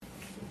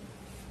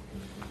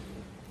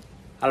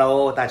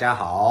Hello， 大家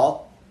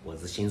好，我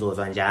是星座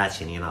专家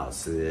秦林老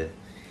师。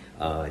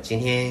今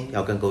天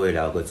要跟各位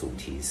聊一个主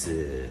题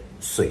是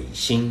水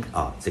星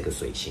啊，这个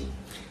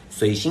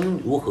水星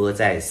如何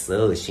在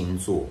12星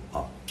座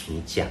啊，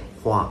你讲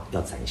话要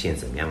展现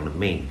什么样的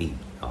魅力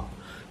啊？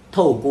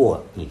透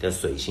过你的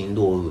水星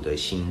落入的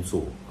星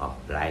座啊，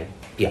来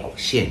表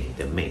现你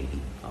的魅力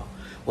啊。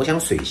我想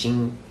水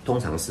星通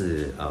常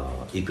是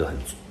一个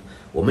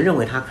我们认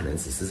为它可能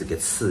只是个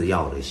次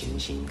要的行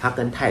星，它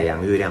跟太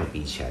阳、月亮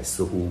比起来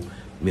似乎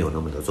没有那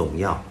么的重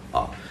要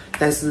啊。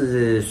但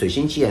是水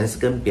星既然是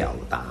跟表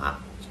达、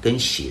跟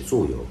写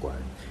作有关，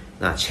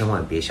那千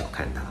万别小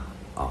看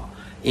它啊！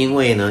因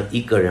为呢，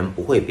一个人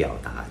不会表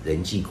达，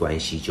人际关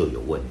系就有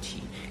问题；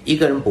一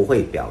个人不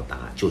会表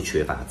达，就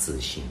缺乏自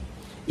信；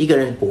一个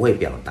人不会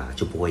表达，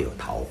就不会有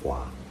桃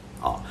花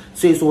啊。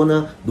所以说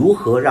呢，如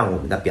何让我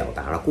们在表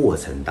达的过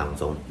程当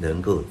中能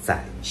够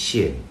展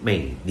现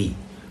魅力？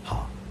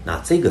好，那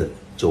这个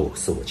就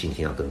是我今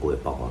天要跟各位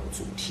报告的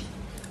主题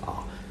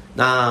啊。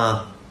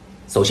那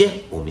首先，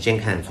我们先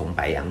看从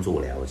白羊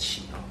座聊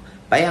起啊。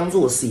白羊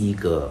座是一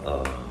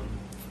个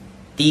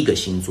第一个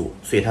星座，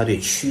所以他对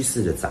趋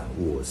势的掌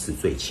握是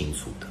最清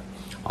楚的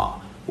啊，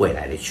未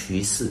来的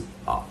趋势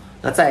啊。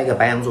那再一个，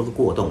白羊座是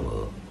过动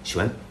儿，喜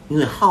欢因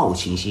为好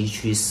奇心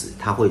驱使，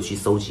他会去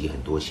收集很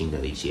多新的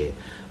一些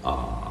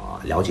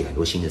了解很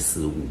多新的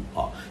事物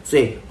啊。所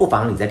以不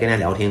妨你在跟他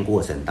聊天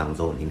过程当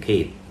中，你可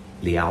以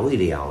聊一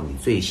聊你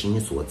最新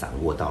所掌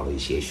握到的一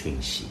些讯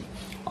息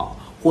啊，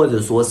或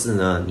者说是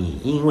呢，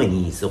因为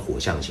你是火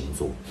象星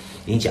座，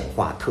你讲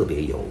话特别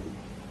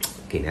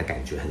给人家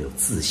感觉很有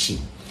自信，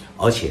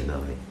而且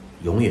呢，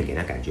永远给人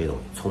家感觉有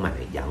充满了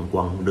阳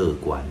光、乐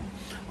观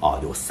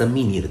有生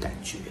命力的感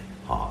觉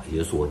也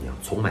就是说你要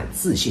充满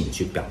自信的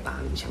去表达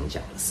你想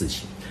讲的事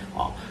情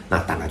那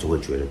大家就会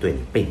觉得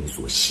被你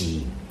所吸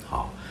引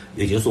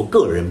也就是说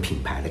个人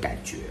品牌的感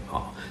觉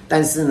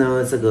但是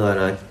呢，这个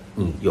呢，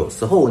你有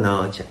时候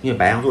呢，因为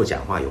白羊座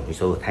讲话有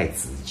时候太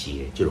直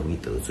接，就容易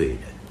得罪人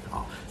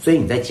所以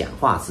你在讲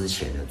话之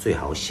前呢，最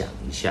好想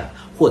一下，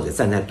或者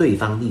站在对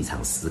方立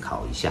场思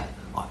考一下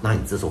那你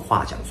这时候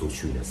话讲出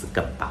去呢是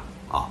更棒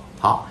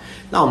好，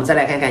那我们再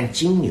来看看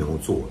金牛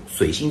座，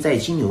水星在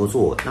金牛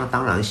座，那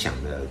当然想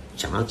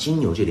到金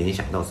牛就联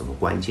想到什么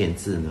关键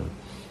字呢？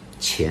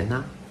钱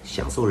啊，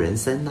享受人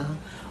生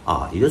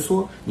啊也就是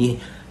说你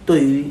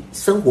对于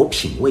生活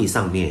品味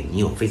上面，你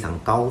有非常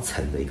高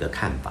层的一个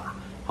看法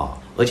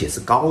而且是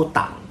高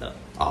档的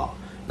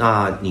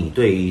那你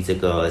对于这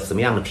个什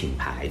么样的品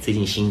牌，最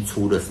近新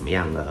出了什么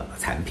样的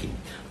产品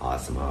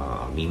什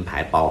么名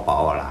牌包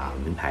包啦、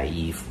名牌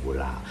衣服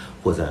啦，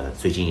或者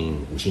最近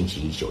5星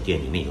级酒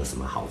店里面有什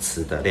么好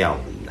吃的料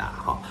理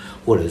啦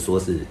或者说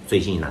是最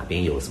近哪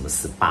边有什么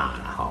SPA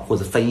啦或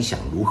者分享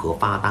如何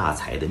发大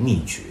财的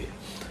秘诀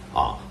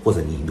或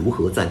者你如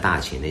何赚大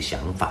钱的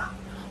想法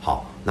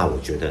那我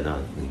觉得呢，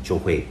你就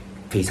会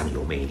非常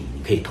有魅力。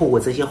你可以透过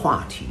这些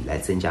话题来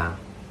增加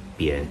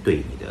别人对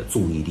你的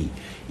注意力，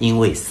因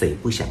为谁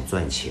不想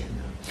赚钱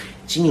呢？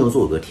金牛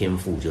座有个天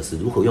赋，就是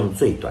如何用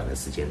最短的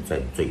时间赚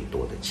最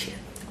多的钱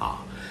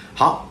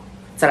好，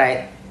再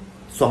来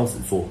双子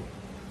座，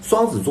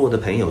双子座的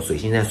朋友，水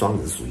星在双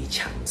子是属于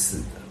强势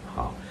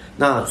的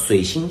那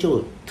水星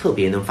就特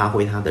别能发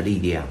挥它的力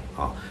量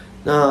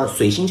那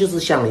水星就是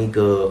像一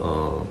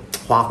个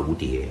花蝴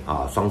蝶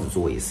双子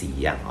座也是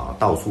一样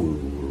到处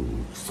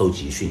收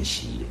集讯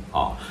息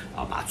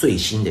把最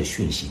新的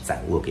讯息掌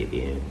握给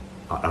别人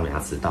让人家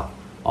知道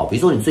比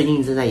如说你最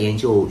近正在研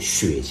究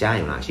雪茄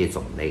有哪些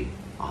种类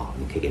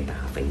你可以跟大家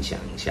分享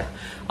一下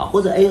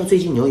或者最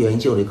近你又研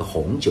究了一个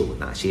红酒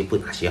哪些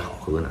好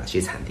喝，哪些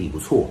产地不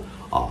错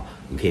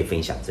你可以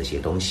分享这些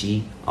东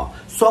西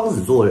双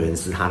子座的人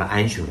是他的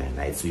安全感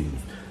来自于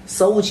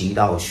收集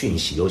到讯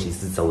息，尤其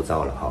是周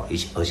遭了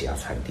而且要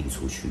传递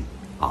出去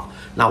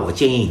那我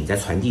建议你在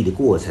传递的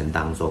过程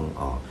当中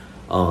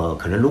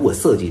可能如果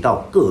涉及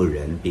到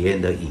别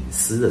人的隐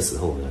私的时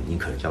候呢，你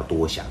可能就要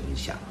多想一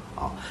想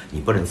你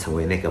不能成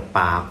为那个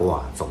八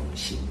卦中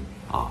心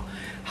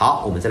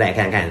好，我们再来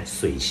看看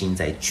水星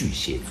在巨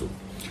蟹座。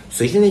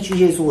水星在巨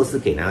蟹座是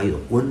给人家一种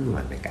温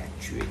暖的感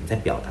觉，你在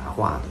表达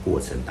话的过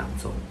程当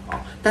中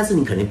但是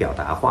你可能表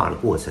达话的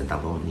过程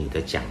当中，你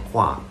的讲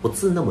话不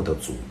是那么的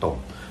主动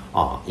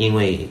因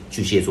为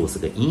巨蟹座是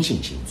个阴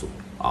性星座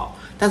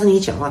但是你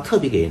讲话特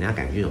别给人家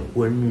感觉一种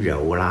温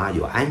柔啦，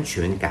有安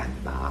全感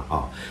啦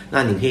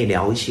那你可以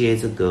聊一些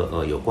这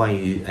个有关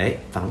于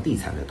房地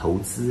产的投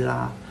资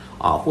啦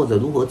或者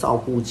如何照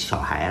顾小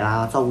孩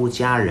啦，照顾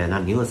家人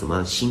你有什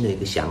么新的一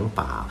个想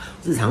法？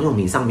日常用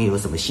品上面有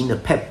什么新的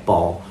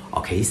pebble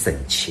可以省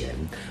钱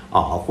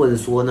或者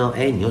说呢，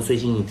你又最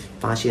近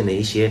发现了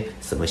一些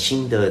什么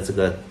新的这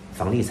个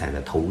房地产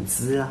的投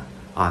资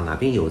啦哪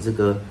边有这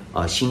个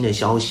新的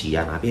消息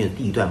哪边有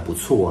地段不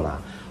错啦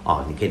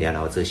你可以聊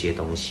聊这些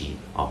东西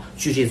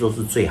巨蟹座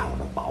是最好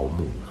的保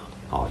姆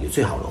了有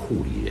最好的护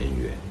理人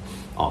员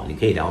你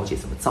可以了解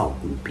怎么照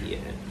顾别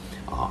人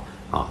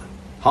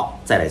好，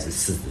再来是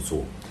狮子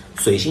座，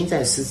水星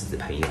在狮子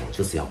的朋友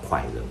就是要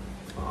快乐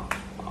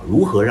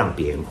如何让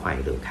别人快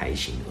乐开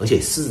心，而且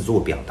狮子座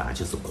表达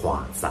就是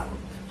夸张，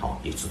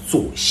也是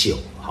作秀，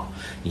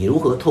你如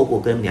何透过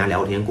跟人家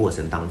聊天过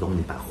程当中，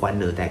你把欢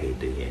乐带给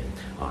别人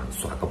啊，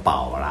耍个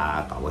宝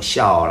啦，搞个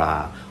笑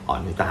啦，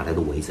因为大家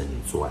都围着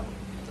你转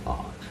啊。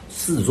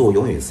狮子座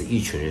永远是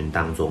一群人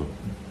当中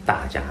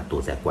大家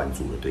都在关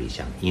注的对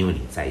象，因为你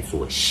在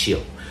做秀，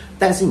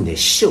但是你的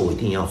秀一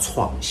定要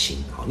创新，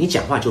你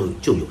讲话就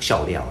有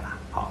笑料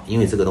啦，因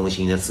为这个东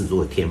西呢，狮子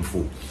座的天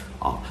赋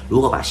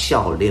如何把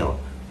笑料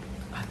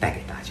带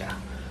给大家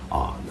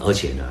而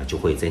且呢，就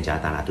会增加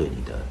大家对你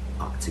的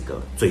这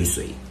个追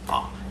随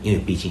因为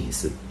毕竟你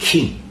是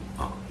king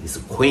你是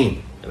queen，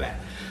 对不对？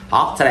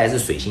好，再来是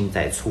水星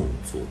在处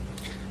女座，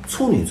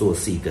处女座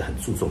是一个很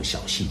注重小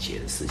细节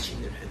的事情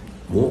的人，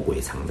魔鬼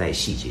藏在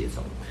细节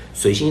中。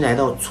水星来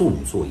到处女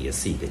座也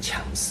是一个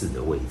强势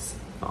的位置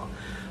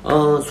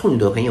处女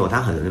的朋友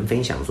他很能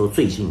分享说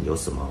最近有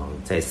什么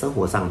在生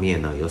活上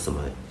面呢，有什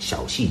么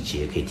小细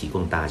节可以提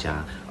供大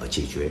家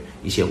解决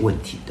一些问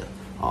题的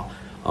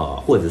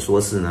或者说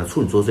是呢，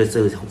处女座对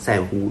这个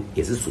在乎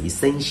也是属于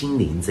身心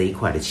灵这一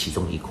块的其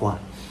中一块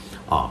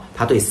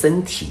他对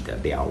身体的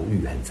疗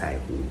愈很在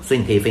乎，所以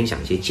你可以分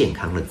享一些健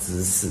康的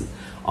知识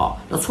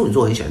那处女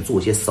座很喜欢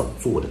做一些手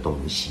做的东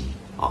西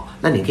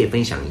那你可以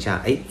分享一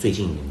下，最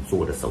近你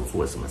手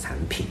做了什么产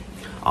品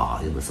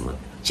有什么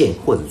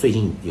或者最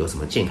近有什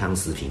么健康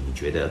食品，你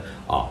觉得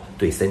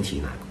对身体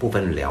哪个部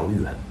分的疗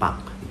愈很棒，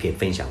你可以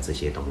分享这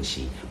些东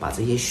西，把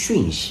这些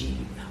讯息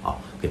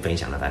可以分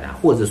享到大家，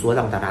或者说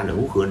让大家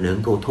如何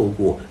能够透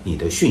过你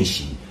的讯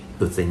息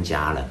又增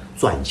加了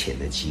赚钱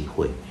的机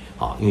会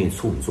因为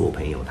处女座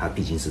朋友他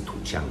毕竟是土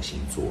象星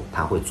座，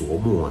他会琢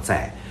磨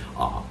在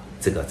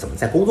这个怎么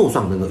在工作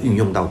上能够运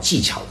用到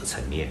技巧的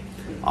层面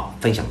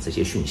分享这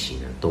些讯息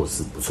呢都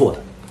是不错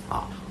的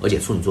而且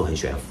处女座很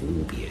喜欢服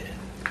务别人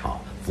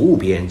服务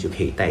别人就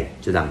可以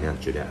就让人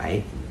家觉得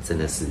你真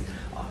的是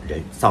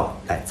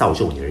造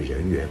就你的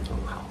人缘很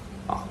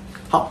好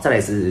好，再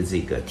来是这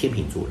个天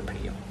秤座的朋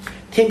友，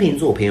天秤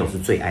座朋友是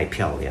最爱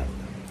漂亮的，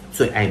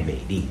最爱美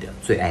丽的，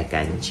最爱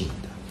干净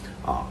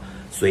的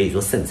所以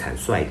说盛产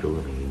帅哥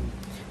美女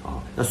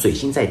那水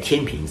星在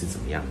天秤是怎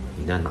么样的？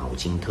你的脑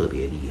筋特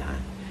别厉害，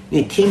因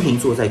为天秤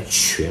座在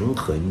权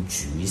衡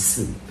局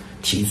势、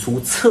提出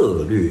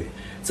策略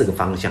这个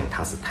方向，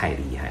他是太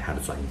厉害，他的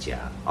专家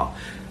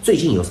最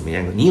近有什么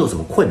样的？你有什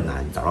么困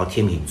难，找到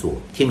天秤座，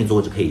天秤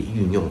座就可以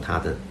运用他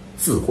的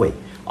智慧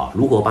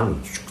如何帮你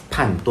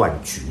判断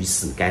局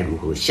势，该如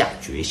何下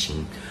决心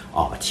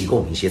提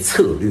供一些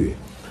策略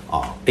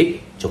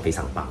就非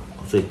常棒。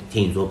所以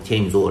天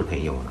秤座的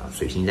朋友呢，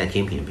水星在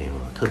天秤的朋友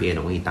呢，特别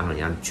容易当人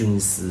家军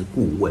师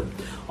顾问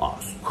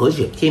而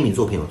且天秤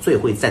座朋友最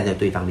会站在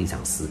对方立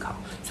场思考，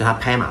所以他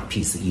拍马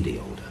屁是一流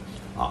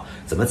的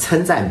怎么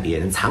称赞别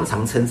人，常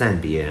常称赞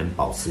别人，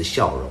保持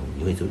笑容，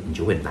你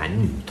就会男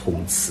女通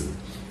吃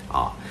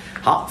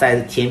好，再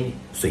来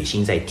水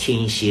星在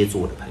天蝎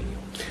座的朋友，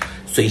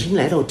水星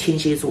来到天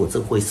蝎座，这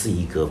会是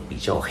一个比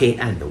较黑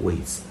暗的位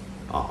置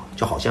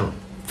就好像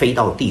飞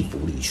到地府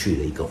里去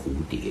的一个蝴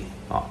蝶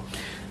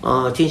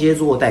天蝎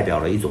座代表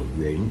了一种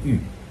原欲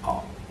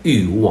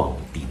欲望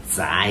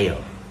desire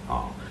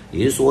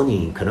也就是说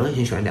你可能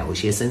很喜欢聊一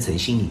些深层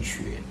心理学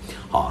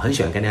很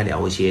喜欢跟大家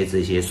聊一些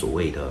这些所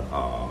谓的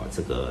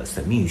这个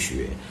神秘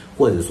学，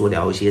或者说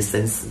聊一些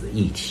生死的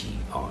议题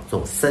这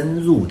种深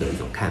入的一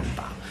种看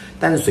法。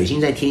但是水星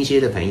在天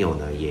蝎的朋友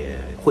呢，也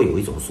会有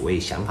一种所谓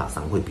想法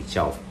上会比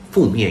较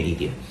负面一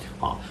点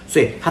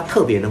所以他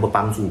特别能够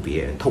帮助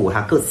别人，透过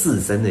他自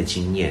身的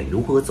经验，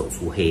如何走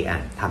出黑暗，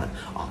他的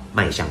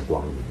迈向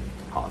光明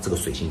这个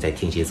水星在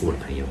天蝎座的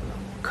朋友呢，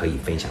可以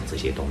分享这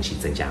些东西，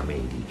增加魅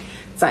力。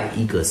再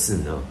一个是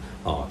呢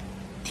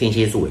天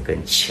蝎座也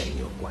跟钱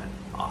有关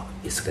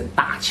也是跟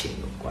大钱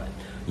有关。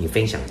你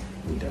分享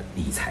你的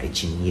理财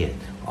经验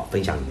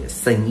分享你的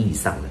生意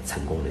上的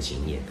成功的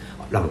经验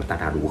让大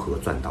家如何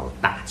赚到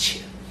大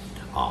钱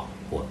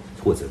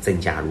或者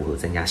如何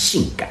增加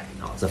性感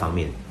这方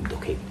面你都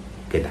可以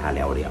跟大家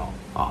聊聊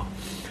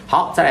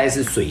好，再来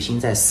是水星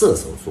在射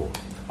手座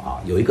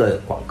有一个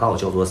广告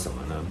叫做什么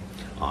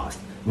呢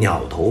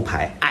鸟头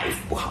牌爱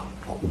不好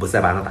我不是在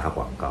帮他打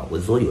广告，我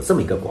是说有这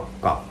么一个广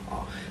告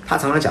他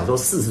常常讲说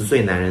40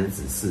岁男人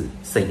只是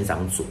剩一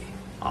张嘴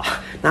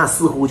那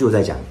似乎就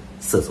在讲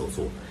射手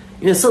座，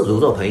因为射手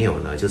座的朋友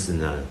呢，就是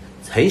呢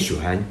很喜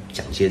欢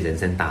讲一些人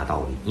生大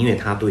道理，因为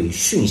他对于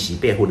讯息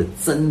背后的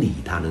真理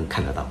他能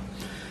看得到，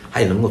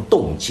还有能够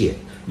洞见。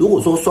如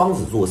果说双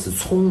子座是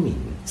聪明，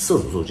射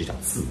手座就讲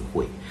智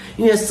慧，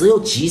因为只有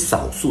极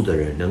少数的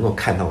人能够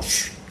看到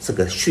这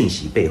个讯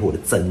息背后的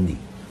真理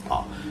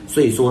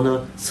所以说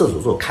呢，射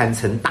手座堪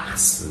称大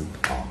师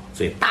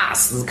所以大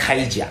师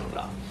开讲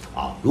了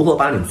如何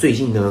把你最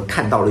近呢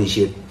看到了一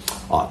些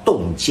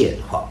洞见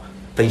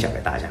分享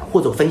给大家，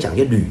或者分享一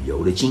些旅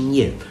游的经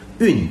验、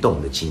运动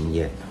的经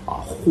验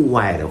户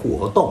外的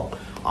活动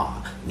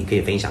啊，你可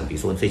以分享，比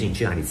如说最近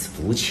去哪里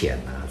浮潜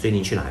啦，最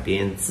近去哪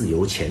边自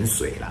由潜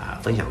水啦，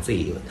分享最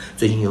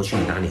近又去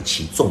哪里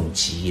骑重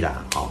机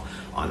啦，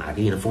哪个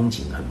地方的风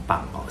景很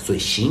棒哦，所以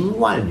行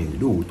万里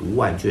路，读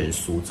万卷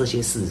书，这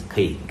些是可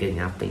以跟人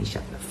家分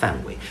享的范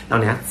围，让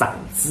人家长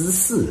知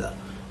识了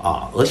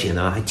啊，而且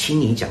呢还听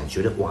你讲，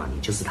觉得哇，你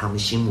就是他们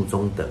心目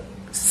中的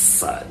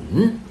神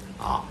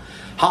啊。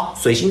好，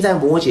水星在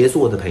摩羯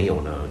座的朋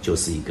友呢，就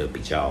是一个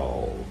比较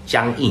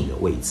僵硬的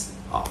位置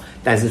啊。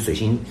但是水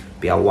星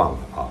不要忘了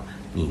啊，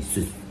你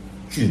是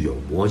具有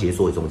摩羯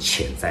座一种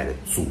潜在的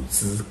组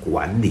织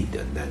管理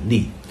的能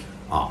力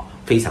啊，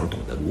非常懂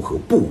得如何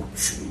布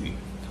局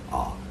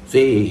啊，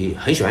所以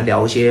很喜欢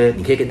聊一些，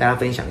你可以跟大家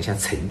分享一下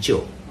成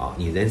就啊，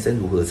你人生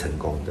如何成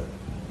功的，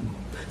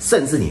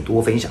甚至你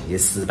多分享一些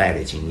失败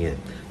的经验，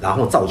然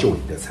后造就你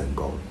的成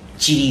功，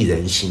激励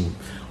人心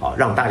啊，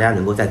让大家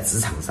能够在职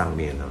场上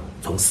面呢，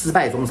从失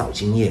败中找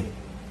经验，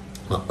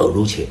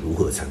而且如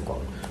何成功。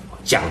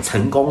讲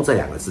成功这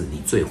两个字，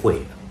你最会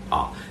了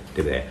啊，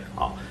对不对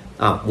啊？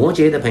那摩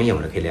羯的朋友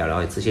呢，可以聊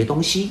聊这些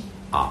东西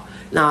啊。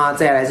那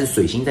再来是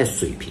水星在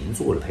水瓶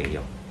座的朋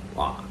友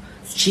啊，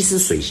其实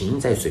水星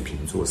在水瓶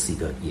座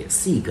也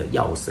是一个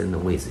要生的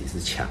位置，也是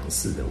强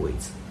势的位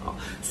置啊。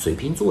水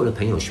瓶座的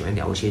朋友喜欢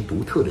聊一些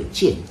独特的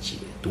见解、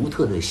独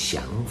特的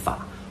想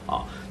法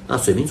啊。那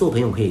水瓶座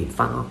朋友可以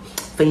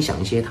分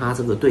享一些他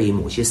这个对于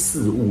某些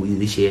事物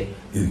一些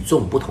与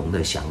众不同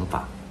的想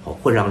法，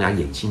会让人家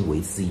眼睛为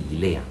之一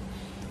亮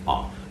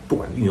啊。不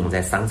管运用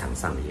在商场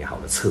上也好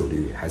的策略，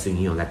还是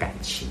运用在感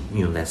情、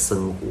运用在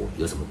生活，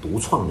有什么独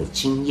创的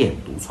经验、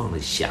独创的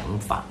想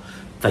法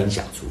分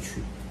享出去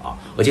啊！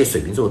而且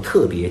水瓶座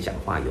特别讲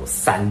话有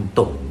煽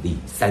动力、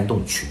煽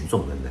动群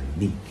众的能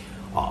力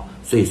啊，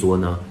所以说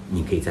呢，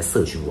你可以在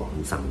社群网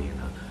络上面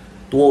呢，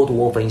多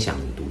多分享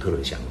你独特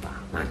的想法，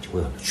那你就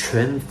会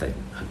圈粉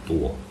很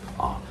多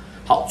啊。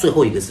好，最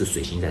后一个是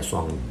水星在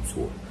双鱼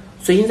座。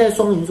水星在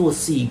双鱼座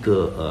是一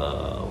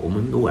个我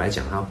们如果来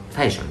讲，他不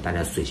太喜欢待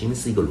在水星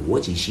是一个逻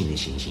辑性的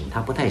行星，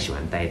他不太喜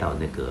欢待到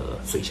那个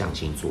水象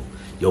星座，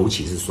尤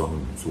其是双鱼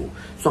座。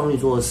双鱼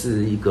座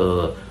是一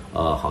个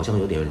好像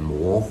有点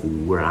模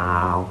糊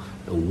啦、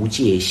无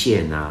界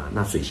限啊，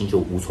那水星就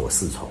无所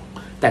适从。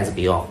但是不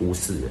要忽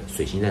视了，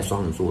水星在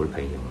双鱼座的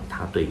朋友呢，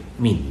他对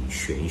命理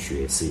玄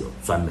学是有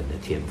专门的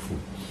天赋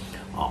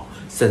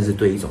甚至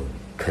对一种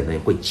可能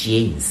会接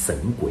引神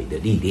鬼的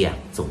力量，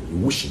这种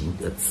无形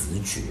的直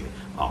觉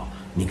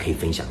你可以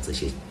分享这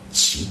些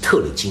奇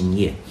特的经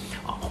验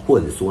或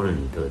者说呢，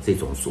你的这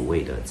种所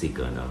谓的这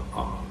个呢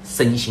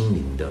身心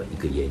灵的一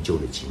个研究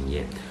的经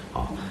验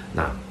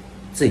那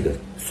这个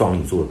双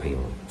鱼座的朋友，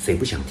谁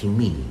不想听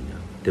命理呢？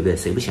对不对？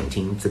谁不想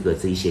听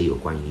这一些有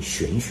关于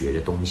玄学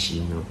的东西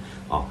呢？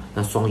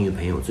那双鱼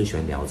朋友最喜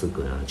欢聊这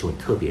个呢，就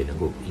特别能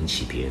够引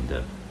起别人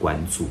的关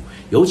注。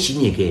尤其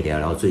你也可以聊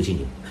聊最近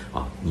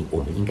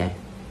我们应该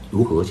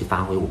如何去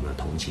发挥我们的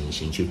同情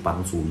心，去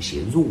帮助一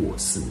些弱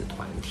势的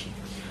团体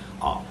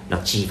要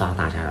激发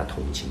大家的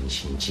同情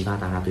心，激发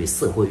大家对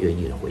社会愿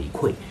意的回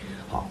馈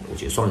我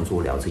觉得双鱼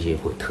座聊这些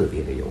会特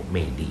别的有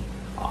魅力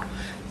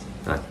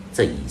那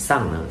这以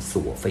上呢，是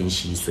我分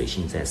析水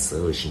星在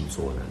12星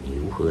座呢，你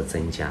如何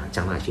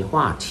将哪些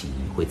话题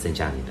会增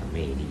加你的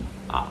魅力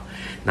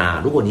那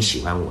如果你喜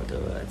欢我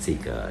的这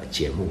个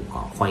节目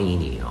欢迎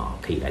你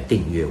可以来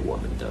订阅我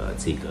们的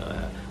这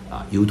个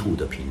YouTube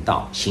的频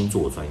道星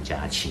座专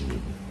家请您，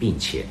并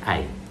且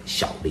按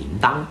小铃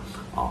铛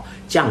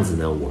这样子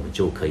呢，我们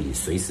就可以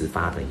随时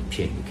发的影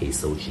片，你可以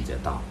收集得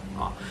到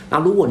那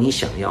如果你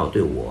想要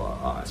对我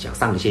想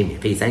上一些免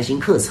费占星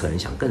课程，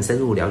想更深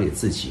入了解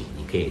自己，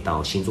你可以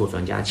到星座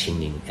专家秦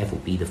宁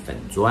FB 的粉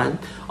专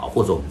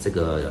或者我们这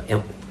个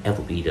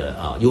FB 的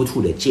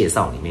YouTube 的介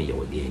绍里面有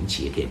连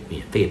结，可以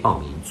免费报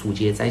名初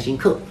阶占星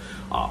课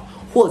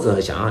或者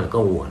想要跟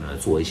我呢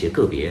做一些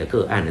个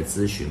案的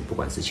咨询，不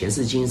管是前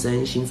世今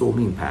生、星座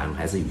命盘，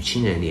还是与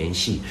亲人联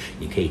系，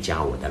你可以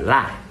加我的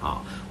LINE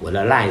我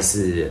的 LINE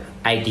是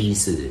ID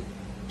是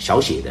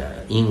小写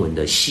的英文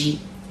的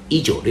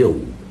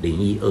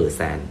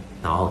C19650123，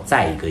然后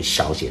再一个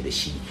小写的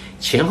C，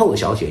 前后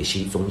小写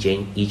C， 中间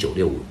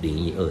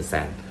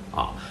19650123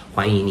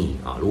欢迎你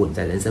如果你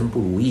在人生不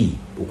如意、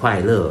不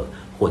快乐，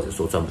或者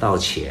说赚不到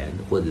钱，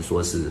或者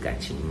说是感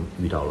情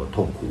遇到了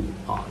痛苦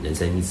人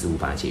生一直无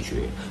法解决，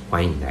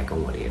欢迎你来跟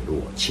我联络，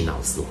秦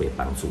老师会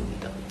帮助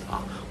你的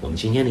我们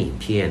今天的影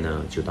片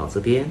呢就到这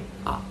边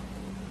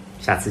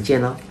下次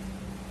见了。